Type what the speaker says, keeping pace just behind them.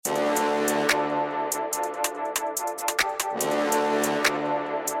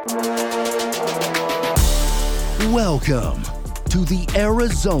Welcome to the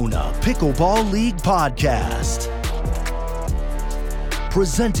Arizona Pickleball League podcast,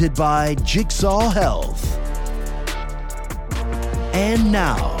 presented by Jigsaw Health. And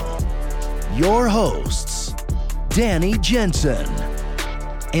now, your hosts, Danny Jensen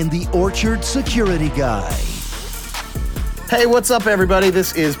and the Orchard Security Guy. Hey, what's up, everybody?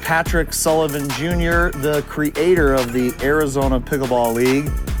 This is Patrick Sullivan Jr., the creator of the Arizona Pickleball League.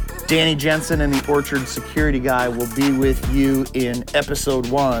 Danny Jensen and the Orchard Security Guy will be with you in episode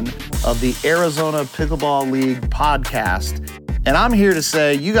 1 of the Arizona Pickleball League podcast. And I'm here to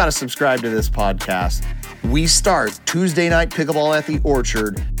say you got to subscribe to this podcast. We start Tuesday night pickleball at the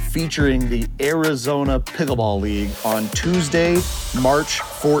Orchard featuring the Arizona Pickleball League on Tuesday, March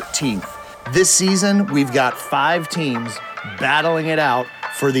 14th. This season, we've got 5 teams battling it out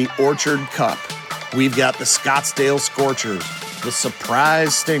for the Orchard Cup. We've got the Scottsdale Scorchers, the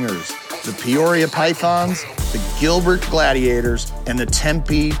Surprise Stingers, the Peoria Pythons, the Gilbert Gladiators, and the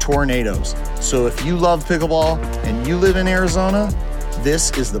Tempe Tornadoes. So if you love pickleball and you live in Arizona,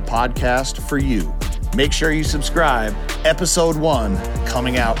 this is the podcast for you. Make sure you subscribe. Episode 1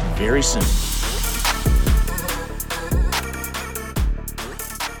 coming out very soon.